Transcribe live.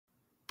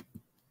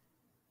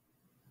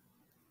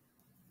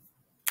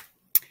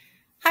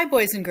Hi,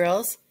 boys and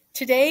girls.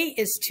 Today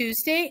is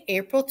Tuesday,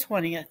 April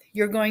 20th.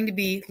 You're going to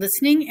be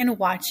listening and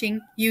watching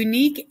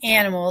Unique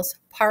Animals,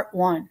 Part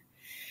 1.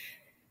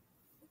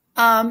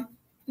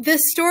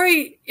 This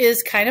story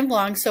is kind of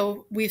long,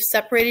 so we've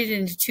separated it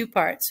into two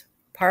parts.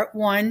 Part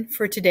 1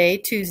 for today,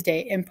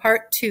 Tuesday, and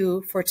Part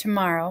 2 for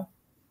tomorrow,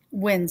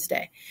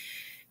 Wednesday.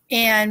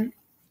 And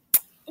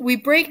we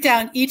break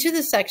down each of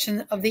the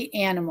sections of the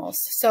animals.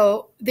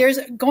 So there's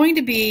going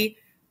to be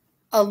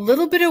a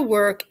little bit of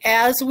work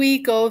as we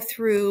go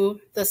through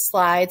the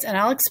slides, and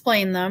I'll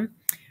explain them.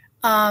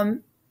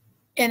 Right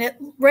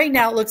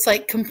now it looks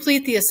like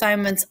complete the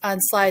assignments on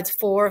slides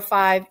 4,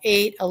 5,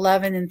 8,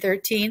 11, and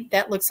 13.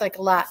 That looks like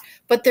a lot,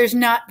 but there's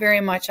not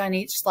very much on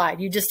each slide.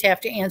 You just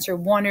have to answer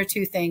one or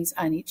two things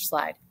on each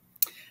slide.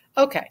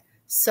 Okay,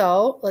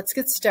 so let's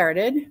get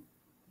started.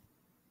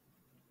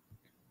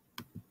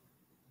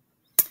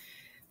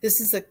 This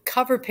is the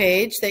cover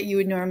page that you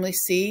would normally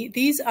see.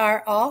 These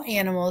are all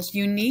animals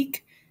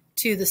unique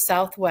to the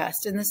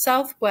Southwest. In the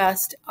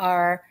Southwest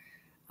are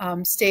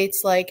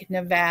states like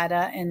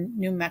Nevada and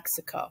New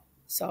Mexico.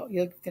 So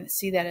you're going to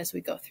see that as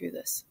we go through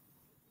this.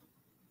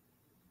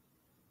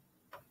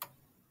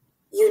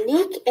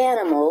 Unique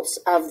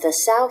Animals of the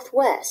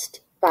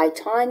Southwest by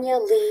Tanya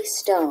Lee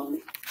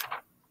Stone.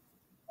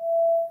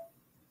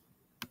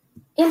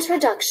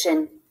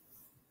 Introduction.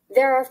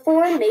 There are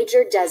 4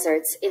 major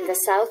deserts in the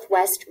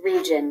Southwest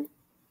region.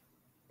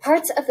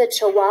 Parts of the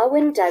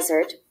Chihuahuan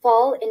Desert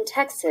fall in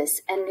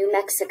Texas and New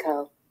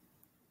Mexico.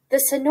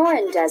 The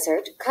Sonoran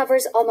Desert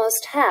covers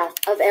almost half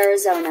of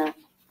Arizona.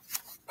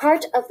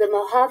 Part of the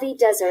Mojave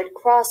Desert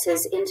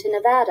crosses into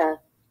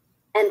Nevada,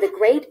 and the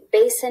Great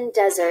Basin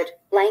Desert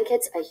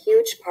blankets a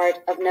huge part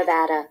of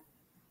Nevada.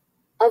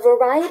 A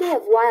variety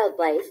of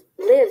wildlife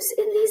lives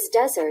in these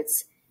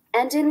deserts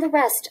and in the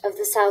rest of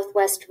the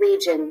Southwest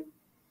region.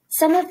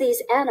 Some of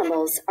these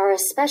animals are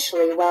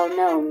especially well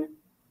known.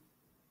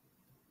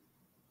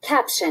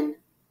 Caption.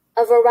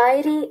 A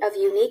variety of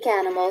unique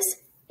animals,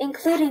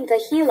 including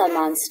the Gila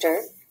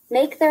monster,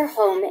 make their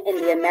home in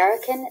the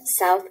American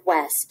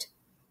Southwest.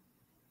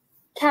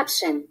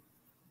 Caption.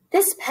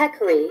 This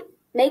peccary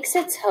makes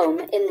its home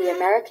in the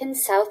American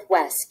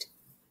Southwest.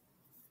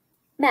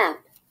 Map.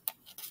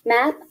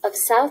 Map of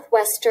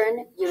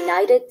Southwestern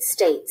United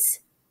States.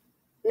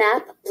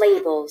 Map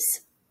labels.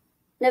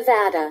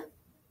 Nevada.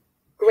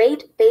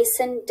 Great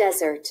Basin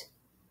Desert.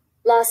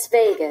 Las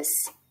Vegas.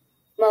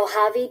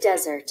 Mojave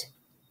Desert.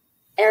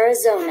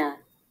 Arizona.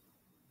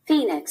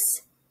 Phoenix.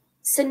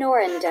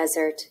 Sonoran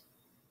Desert.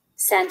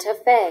 Santa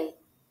Fe.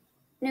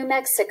 New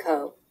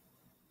Mexico.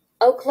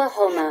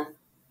 Oklahoma.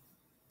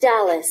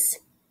 Dallas.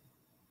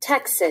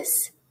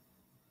 Texas.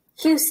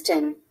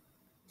 Houston.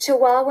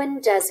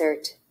 Chihuahuan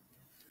Desert.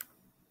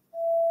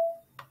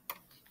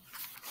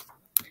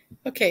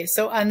 Okay,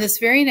 so on this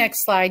very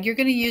next slide, you're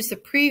going to use the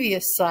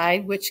previous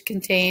slide, which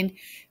contained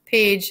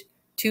page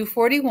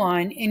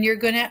 241, and you're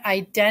going to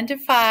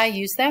identify,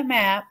 use that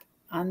map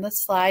on the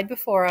slide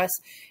before us,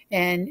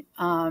 and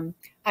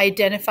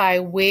identify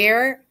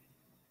where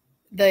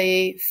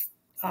the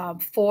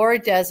 4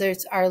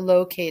 deserts are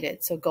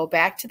located. So go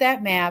back to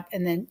that map,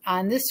 and then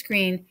on the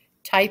screen,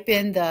 type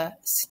in the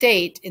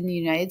state in the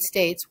United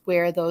States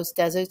where those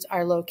deserts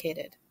are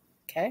located,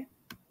 okay?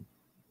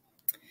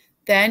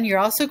 Then you're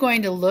also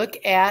going to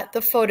look at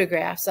the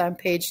photographs on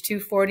page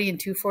 240 and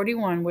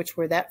 241, which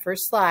were that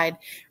first slide.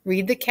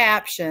 Read the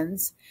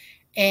captions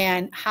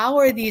and how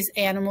are these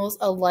animals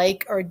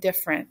alike or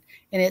different?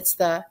 And it's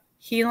the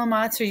Gila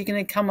monster. You're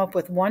going to come up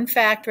with one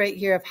fact right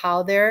here of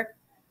how they're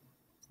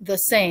the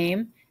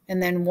same,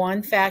 and then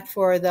one fact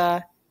for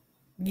the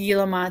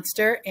Gila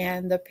monster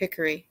and the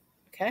peccary.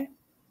 Okay,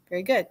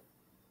 very good.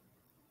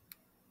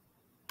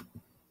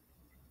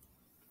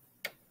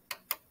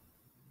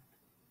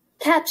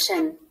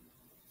 Caption.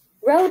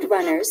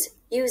 Roadrunners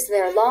use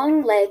their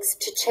long legs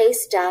to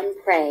chase down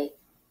prey.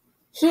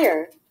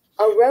 Here,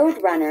 a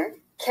roadrunner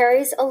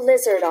carries a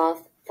lizard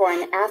off for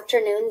an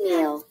afternoon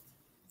meal.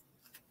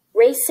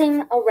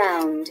 Racing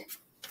around.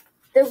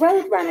 The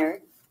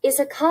roadrunner is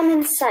a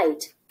common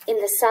sight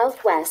in the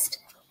Southwest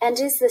and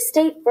is the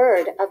state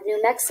bird of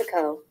New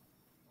Mexico.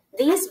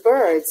 These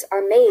birds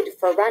are made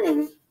for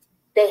running.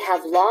 They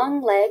have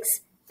long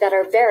legs that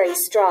are very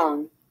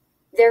strong.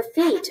 Their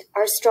feet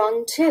are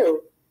strong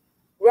too.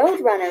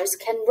 Roadrunners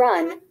can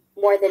run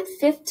more than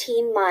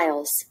 15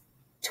 miles,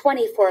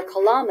 24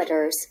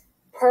 kilometers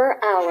per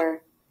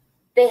hour.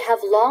 They have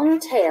long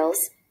tails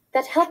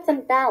that help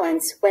them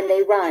balance when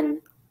they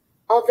run.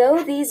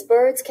 Although these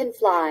birds can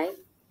fly,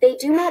 they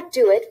do not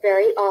do it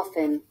very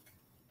often.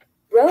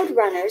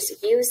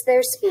 Roadrunners use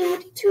their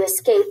speed to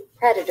escape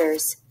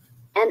predators,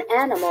 an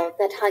animal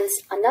that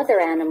hunts another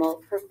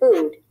animal for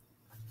food.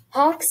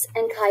 Hawks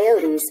and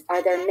coyotes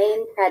are their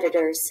main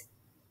predators.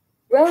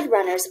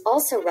 Roadrunners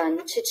also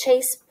run to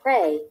chase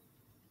prey,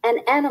 an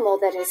animal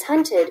that is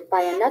hunted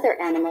by another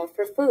animal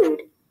for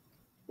food.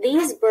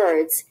 These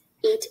birds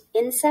eat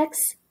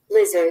insects,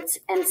 lizards,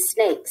 and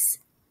snakes.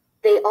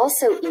 They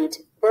also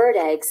eat bird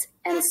eggs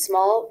and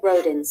small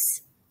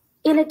rodents.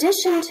 In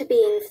addition to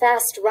being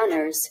fast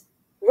runners,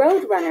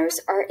 road runners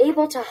are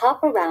able to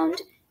hop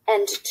around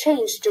and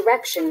change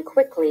direction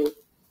quickly.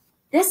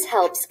 This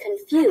helps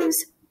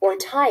confuse or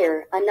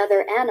tire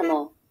another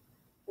animal.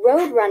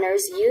 Road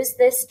runners use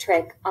this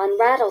trick on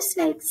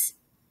rattlesnakes.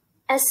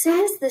 As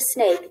soon as the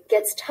snake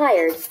gets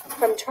tired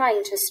from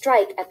trying to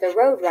strike at the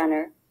road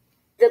runner,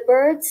 the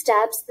bird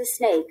stabs the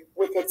snake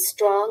with its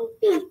strong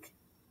beak.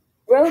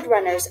 Road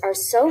runners are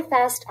so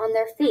fast on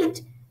their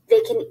feet,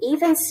 they can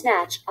even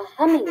snatch a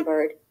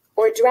hummingbird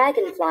or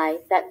dragonfly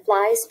that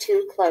flies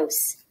too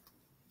close.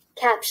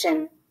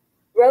 Caption: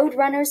 Road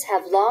runners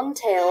have long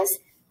tails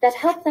that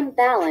help them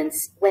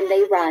balance when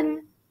they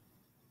run.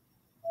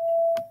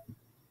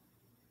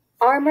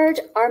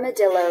 Armored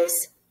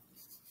armadillos.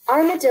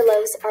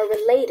 Armadillos are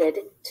related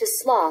to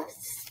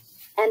sloths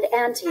and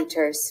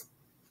anteaters.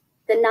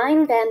 The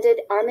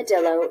nine-banded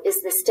armadillo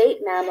is the state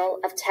mammal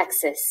of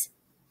Texas.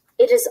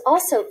 It is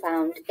also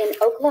found in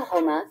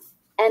Oklahoma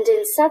and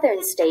in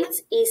southern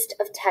states east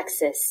of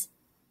Texas.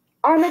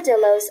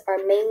 Armadillos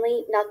are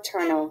mainly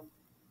nocturnal.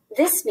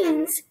 This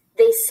means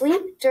they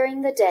sleep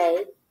during the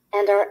day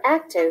and are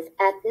active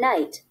at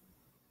night.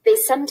 They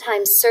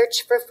sometimes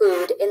search for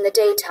food in the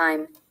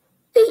daytime.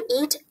 They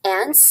eat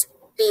ants,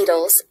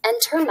 beetles, and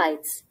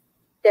termites.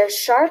 Their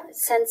sharp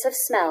sense of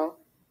smell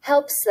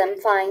helps them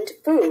find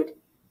food.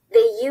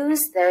 They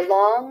use their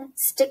long,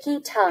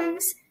 sticky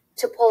tongues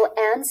to pull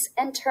ants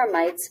and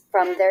termites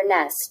from their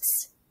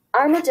nests.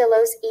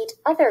 Armadillos eat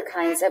other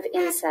kinds of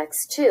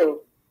insects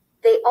too.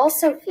 They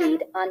also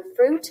feed on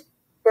fruit,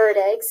 bird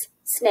eggs,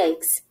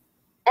 snakes,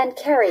 and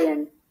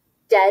carrion,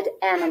 dead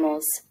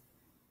animals.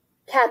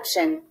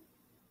 Caption: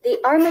 The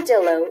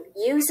armadillo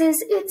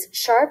uses its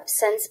sharp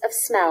sense of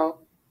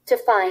smell to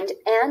find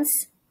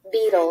ants,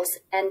 beetles,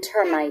 and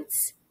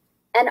termites.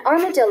 An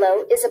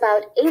armadillo is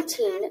about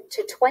 18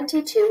 to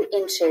 22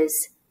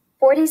 inches,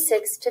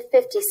 46 to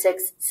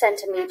 56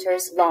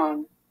 centimeters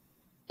long.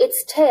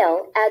 Its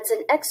tail adds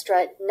an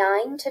extra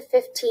 9 to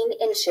 15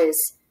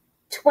 inches,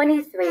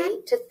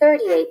 23 to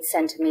 38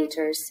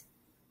 centimeters.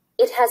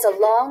 It has a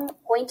long,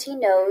 pointy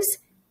nose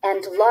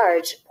and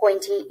large,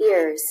 pointy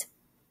ears.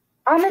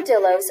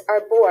 Armadillos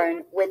are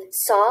born with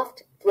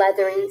soft,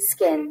 leathery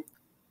skin.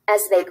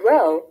 As they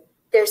grow,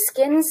 their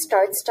skin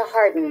starts to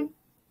harden.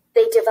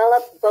 They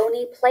develop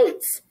bony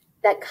plates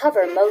that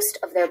cover most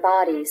of their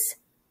bodies.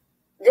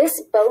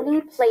 This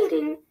bony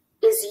plating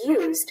is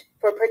used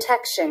for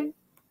protection.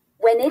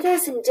 When it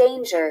is in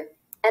danger,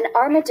 an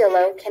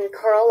armadillo can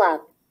curl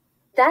up.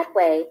 That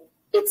way,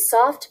 its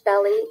soft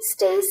belly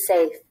stays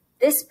safe.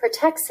 This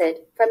protects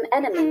it from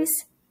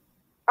enemies.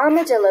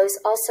 Armadillos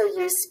also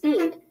use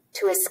speed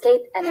to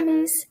escape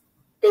enemies.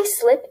 They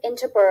slip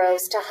into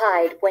burrows to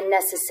hide when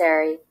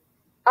necessary.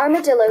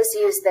 Armadillos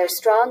use their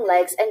strong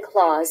legs and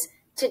claws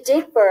to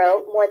dig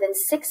burrow more than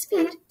 6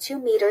 feet, 2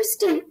 meters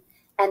deep,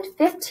 and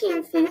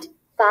 15 feet,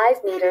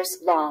 5 meters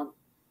long.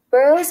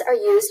 Burrows are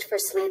used for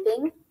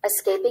sleeping,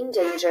 escaping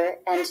danger,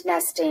 and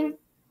nesting.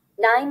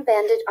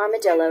 Nine-banded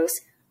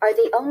armadillos are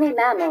the only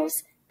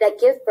mammals that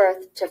give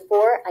birth to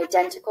 4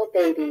 identical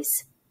babies.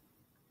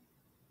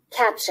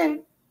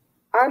 Caption: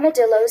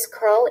 Armadillos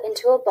curl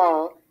into a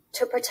ball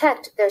to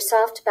protect their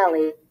soft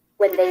belly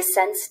when they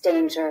sense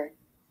danger.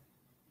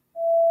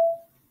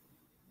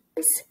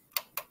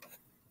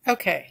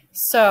 Okay,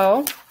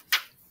 so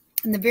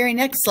in the very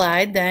next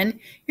slide, then,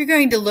 you're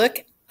going to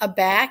look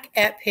back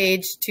at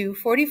page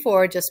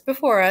 244, just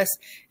before us,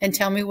 and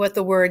tell me what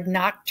the word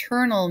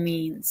nocturnal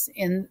means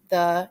in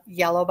the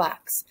yellow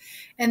box.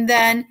 And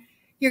then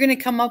you're going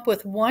to come up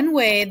with one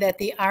way that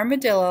the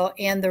armadillo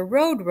and the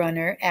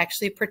roadrunner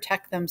actually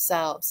protect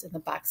themselves in the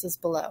boxes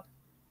below.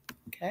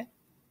 Okay.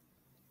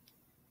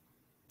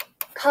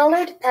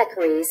 Collared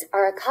peccaries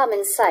are a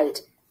common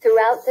sight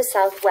throughout the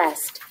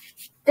Southwest.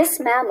 This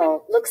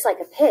mammal looks like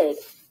a pig,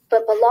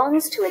 but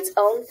belongs to its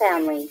own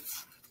family.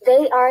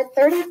 They are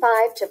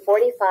 35 to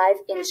 45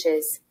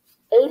 inches,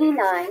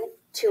 89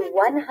 to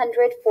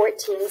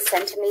 114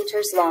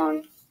 centimeters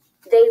long.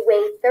 They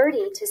weigh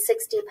 30 to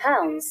 60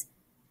 pounds,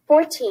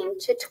 14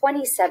 to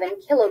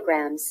 27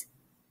 kilograms.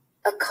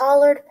 A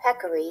collared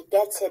peccary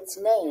gets its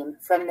name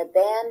from the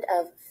band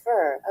of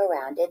fur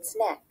around its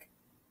neck.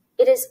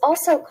 It is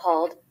also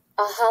called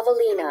a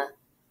javelina,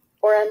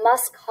 or a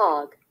musk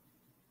hog.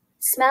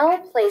 Smell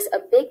plays a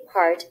big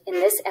part in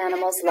this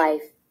animal's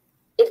life.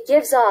 It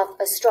gives off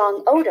a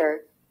strong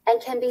odor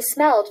and can be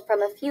smelled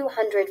from a few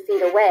hundred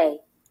feet away.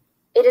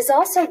 It is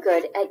also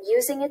good at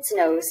using its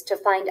nose to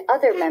find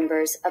other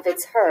members of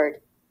its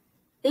herd.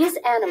 These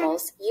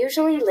animals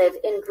usually live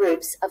in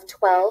groups of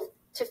 12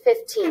 to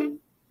 15.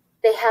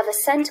 They have a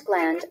scent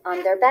gland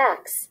on their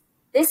backs.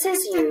 This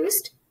is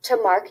used to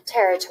mark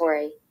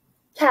territory.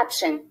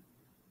 Caption: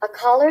 A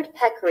collared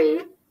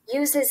peccary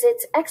uses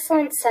its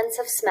excellent sense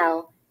of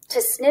smell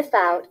to sniff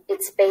out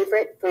its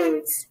favorite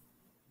foods.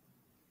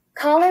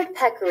 Collared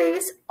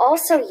peccaries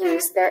also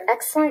use their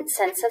excellent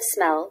sense of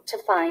smell to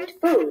find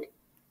food.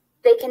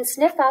 They can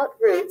sniff out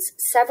roots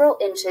several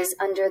inches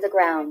under the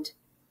ground.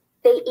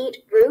 They eat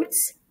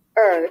roots,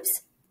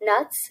 herbs,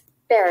 nuts,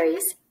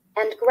 berries,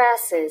 and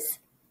grasses.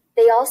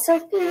 They also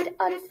feed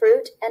on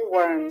fruit and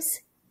worms.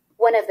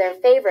 One of their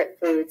favorite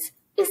foods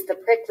is the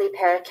prickly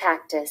pear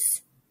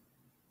cactus.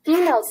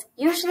 Females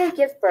usually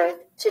give birth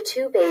to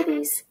 2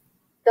 babies.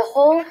 The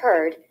whole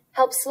herd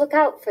helps look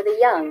out for the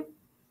young.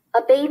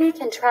 A baby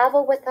can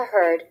travel with the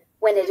herd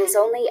when it is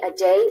only a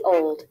day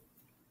old.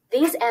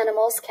 These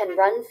animals can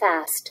run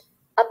fast,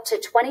 up to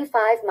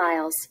 25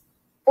 miles,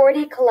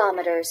 40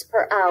 kilometers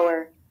per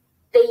hour.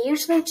 They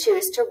usually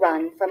choose to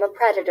run from a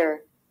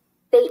predator.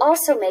 They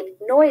also make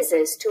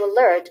noises to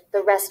alert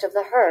the rest of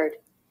the herd.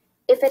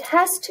 If it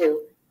has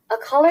to, a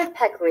collared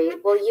peccary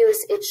will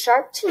use its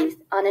sharp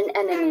teeth on an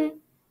enemy.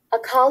 A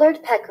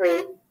collared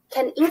peccary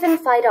can even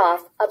fight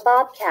off a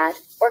bobcat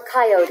or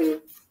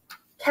coyote.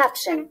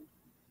 Caption: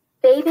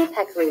 Baby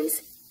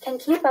peccaries can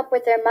keep up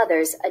with their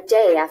mothers a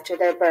day after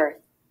their birth.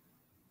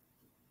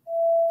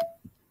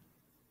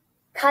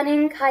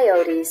 Cunning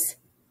coyotes.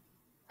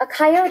 A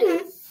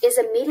coyote is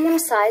a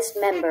medium-sized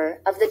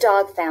member of the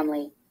dog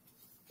family.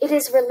 It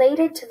is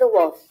related to the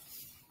wolf,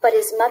 but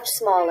is much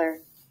smaller.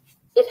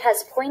 It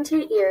has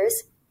pointy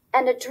ears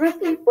and a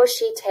droopy,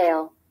 bushy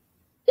tail.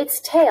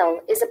 Its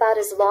tail is about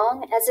as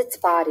long as its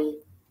body.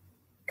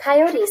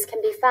 Coyotes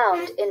can be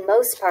found in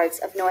most parts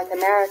of North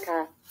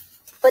America,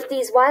 but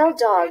these wild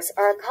dogs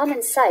are a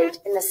common sight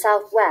in the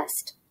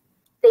Southwest.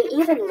 They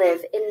even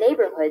live in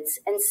neighborhoods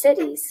and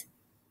cities.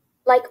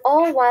 Like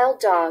all wild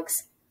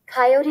dogs,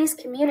 coyotes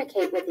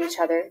communicate with each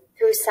other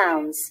through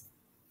sounds.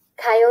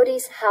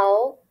 Coyotes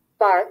howl,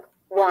 bark,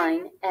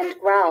 whine, and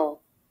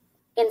growl.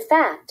 In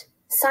fact,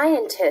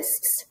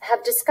 scientists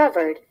have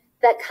discovered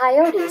that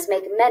coyotes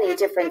make many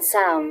different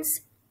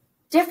sounds.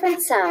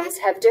 Different sounds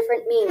have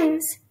different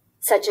meanings,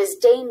 such as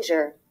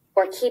danger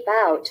or keep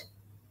out.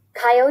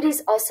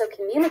 Coyotes also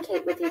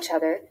communicate with each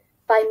other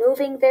by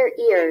moving their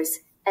ears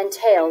and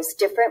tails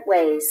different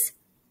ways.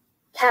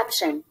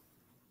 Caption: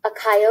 A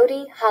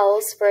coyote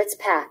howls for its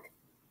pack.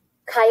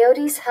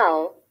 Coyotes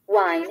howl,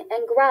 whine,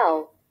 and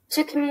growl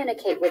to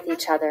communicate with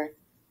each other.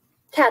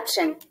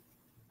 Caption: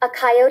 A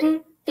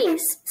coyote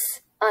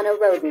feasts on a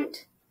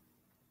rodent.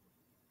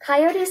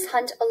 Coyotes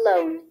hunt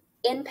alone,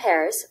 in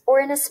pairs, or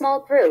in a small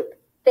group.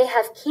 They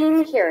have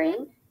keen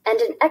hearing and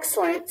an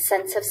excellent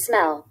sense of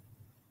smell.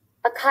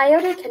 A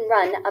coyote can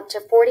run up to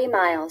 40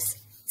 miles,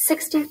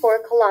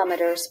 64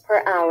 kilometers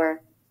per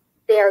hour.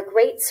 They are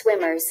great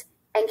swimmers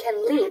and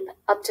can leap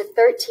up to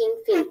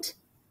 13 feet,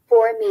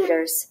 4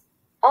 meters.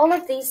 All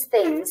of these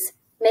things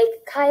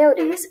make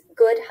coyotes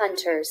good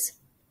hunters.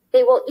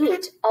 They will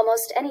eat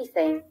almost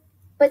anything,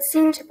 but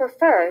seem to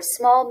prefer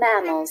small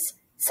mammals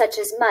such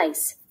as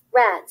mice,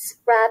 rats,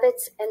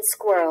 rabbits, and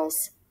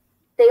squirrels.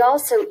 They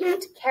also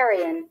eat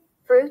carrion,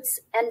 fruits,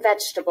 and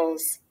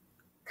vegetables.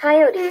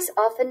 Coyotes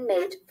often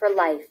mate for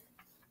life.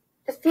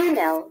 The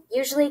female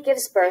usually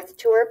gives birth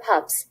to her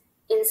pups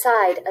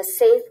inside a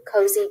safe,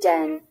 cozy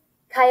den.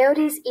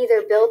 Coyotes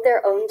either build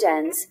their own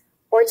dens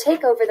or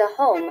take over the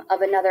home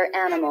of another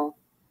animal.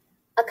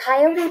 A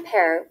coyote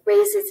pair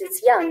raises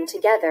its young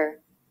together.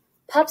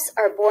 Pups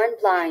are born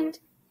blind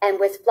and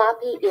with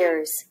floppy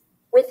ears.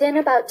 Within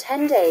about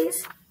 10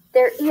 days,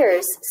 their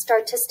ears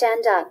start to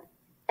stand up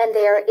and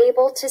they are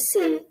able to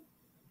see.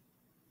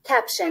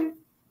 Caption: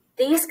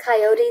 These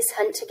coyotes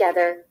hunt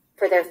together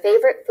for their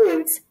favorite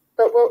foods,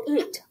 but will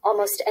eat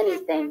almost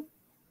anything.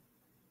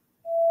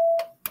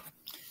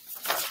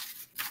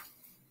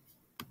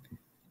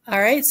 All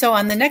right, so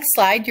on the next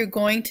slide, you're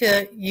going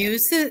to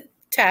use the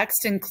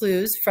text and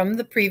clues from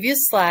the previous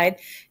slide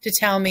to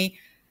tell me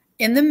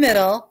in the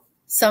middle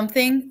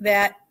something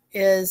that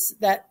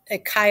a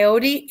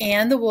coyote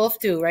and the wolf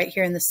do right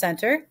here in the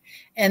center.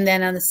 And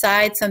then on the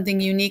side,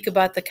 something unique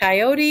about the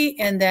coyote.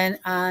 And then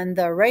on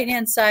the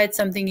right-hand side,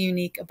 something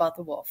unique about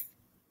the wolf.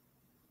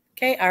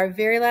 Okay, our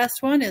very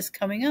last one is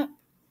coming up.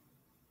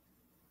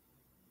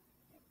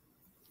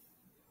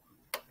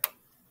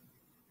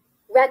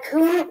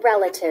 Raccoon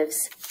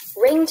relatives.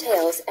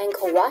 Ringtails and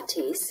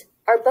coatis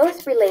are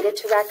both related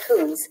to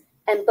raccoons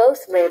and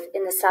both live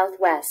in the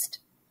Southwest.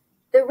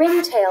 The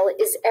ringtail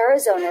is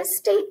Arizona's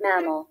state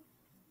mammal.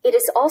 It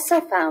is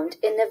also found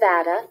in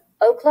Nevada,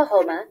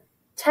 Oklahoma,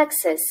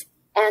 Texas,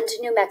 and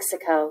New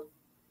Mexico.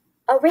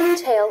 A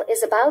ringtail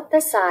is about the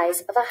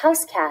size of a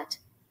house cat.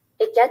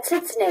 It gets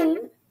its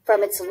name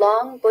from its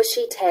long,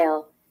 bushy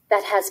tail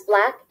that has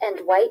black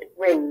and white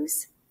rings.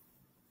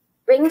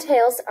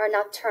 Ringtails are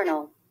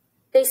nocturnal.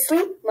 They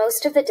sleep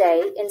most of the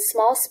day in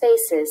small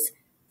spaces,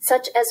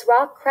 such as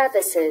rock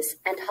crevices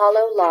and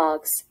hollow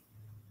logs.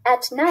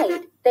 At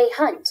night, they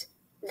hunt.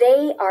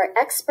 They are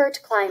expert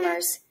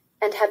climbers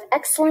and have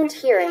excellent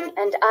hearing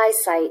and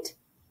eyesight.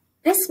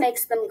 This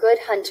makes them good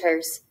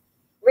hunters.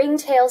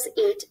 Ringtails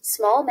eat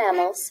small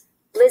mammals,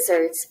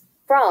 lizards,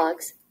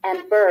 frogs,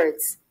 and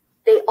birds.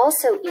 They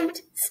also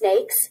eat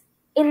snakes,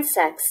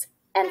 insects,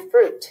 and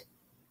fruit.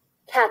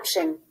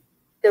 Caption: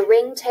 The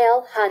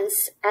ringtail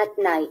hunts at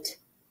night.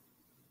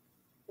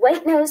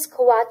 White-nosed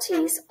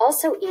coatis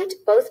also eat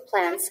both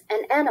plants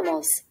and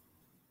animals.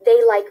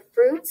 They like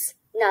fruits,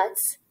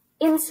 nuts,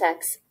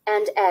 insects,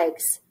 and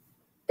eggs.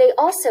 They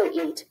also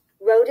eat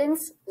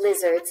rodents,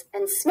 lizards,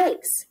 and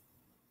snakes.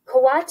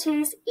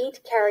 Coatis eat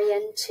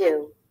carrion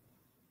too.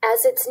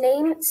 As its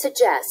name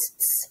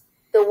suggests,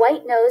 the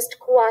white-nosed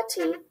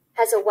coati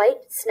has a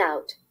white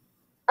snout.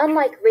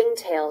 Unlike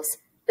ringtails,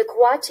 the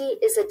coati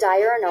is a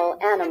diurnal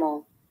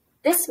animal.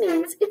 This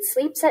means it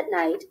sleeps at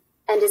night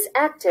and is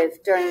active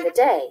during the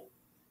day.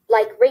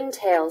 Like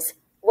ringtails,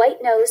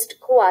 white-nosed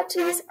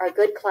coatis are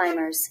good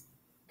climbers.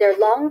 Their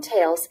long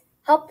tails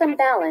help them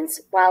balance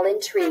while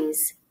in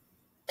trees.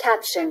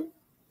 Caption: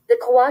 the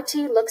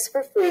coati looks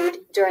for food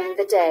during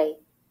the day.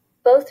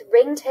 Both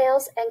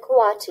ringtails and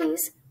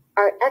coatis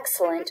are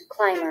excellent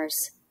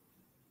climbers.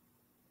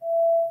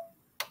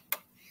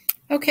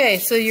 Okay,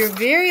 so your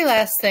very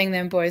last thing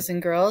then, boys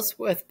and girls,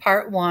 with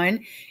part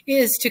 1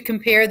 is to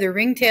compare the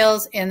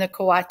ringtails and the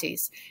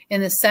coatis.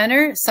 In the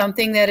center,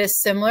 something that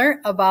is similar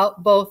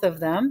about both of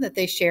them that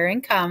they share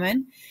in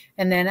common.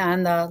 And then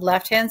on the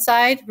left-hand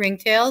side,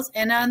 ringtails,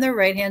 and on the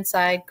right-hand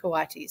side,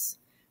 coatis.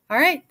 All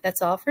right,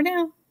 that's all for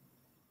now.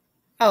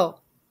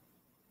 Oh,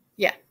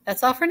 yeah,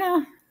 that's all for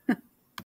now.